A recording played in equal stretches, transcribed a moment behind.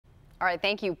All right,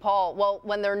 thank you, Paul. Well,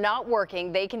 when they're not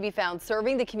working, they can be found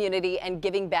serving the community and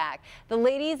giving back. The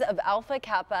ladies of Alpha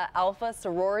Kappa Alpha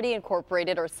Sorority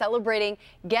Incorporated are celebrating,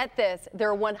 get this,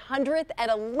 their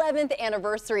 111th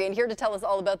anniversary. And here to tell us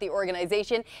all about the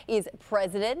organization is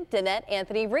President Danette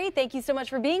Anthony Reed. Thank you so much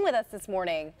for being with us this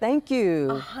morning. Thank you.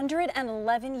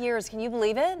 111 years. Can you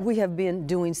believe it? We have been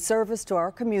doing service to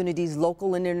our communities,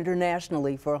 local and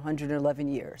internationally, for 111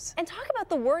 years. And talk about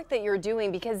the work that you're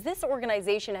doing, because this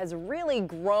organization has really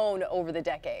grown over the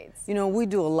decades. You know, we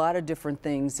do a lot of different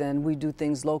things, and we do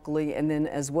things locally, and then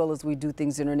as well as we do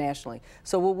things internationally.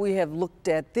 So what we have looked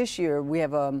at this year, we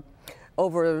have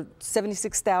over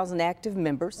 76,000 active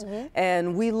members,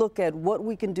 and we look at what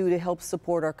we can do to help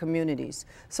support our communities.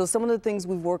 So some of the things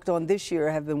we've worked on this year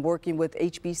have been working with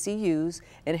HBCUs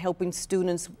and helping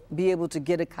students be able to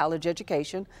get a college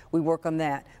education. We work on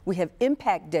that. We have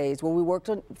impact days where we worked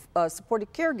on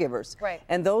supported caregivers. Right.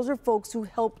 And those are folks who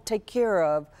help take care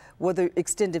of whether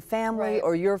extended family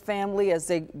or your family as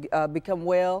they become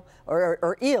well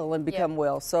or ill and become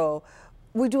well. So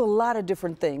we do a lot of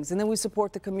different things, and then we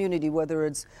support the community, whether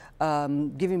it's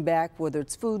giving back, whether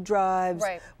it's food drives,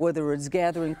 whether it's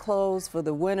gathering clothes for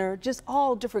the winter, just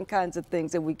all different kinds of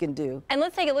things that we can do. And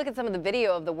let's take a look at some of the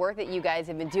video of the work that you guys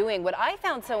have been doing. What I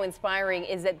found so inspiring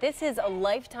is that this is a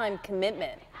lifetime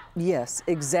commitment. Yes,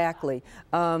 exactly.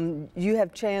 You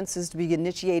have chances to be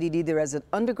initiated either as an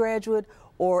undergraduate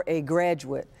or a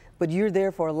graduate, but you're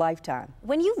there for a lifetime.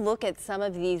 When you look at some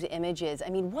of these images, I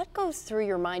mean, what goes through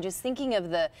your mind just thinking of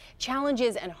the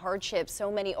challenges and hardships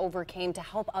so many overcame to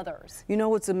help others? You know,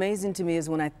 what's amazing to me is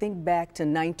when I think back to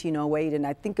 1908 and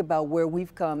I think about where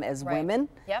we've come as women,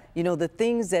 you know, the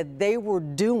things that they were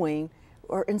doing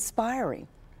are inspiring,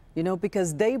 you know,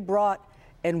 because they brought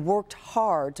and worked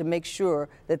hard to make sure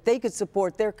that they could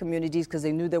support their communities because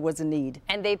they knew there was a need.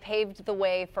 And they paved the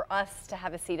way for us to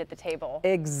have a seat at the table.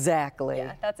 Exactly.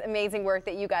 Yeah, that's amazing work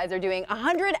that you guys are doing.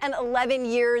 111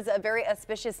 years, a very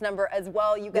auspicious number as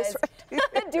well. You guys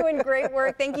are doing great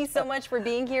work. Thank you so much for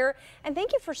being here, and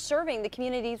thank you for serving the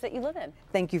communities that you live in.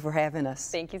 Thank you for having us.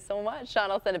 Thank you so much.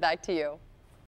 Sean, I'll send it back to you.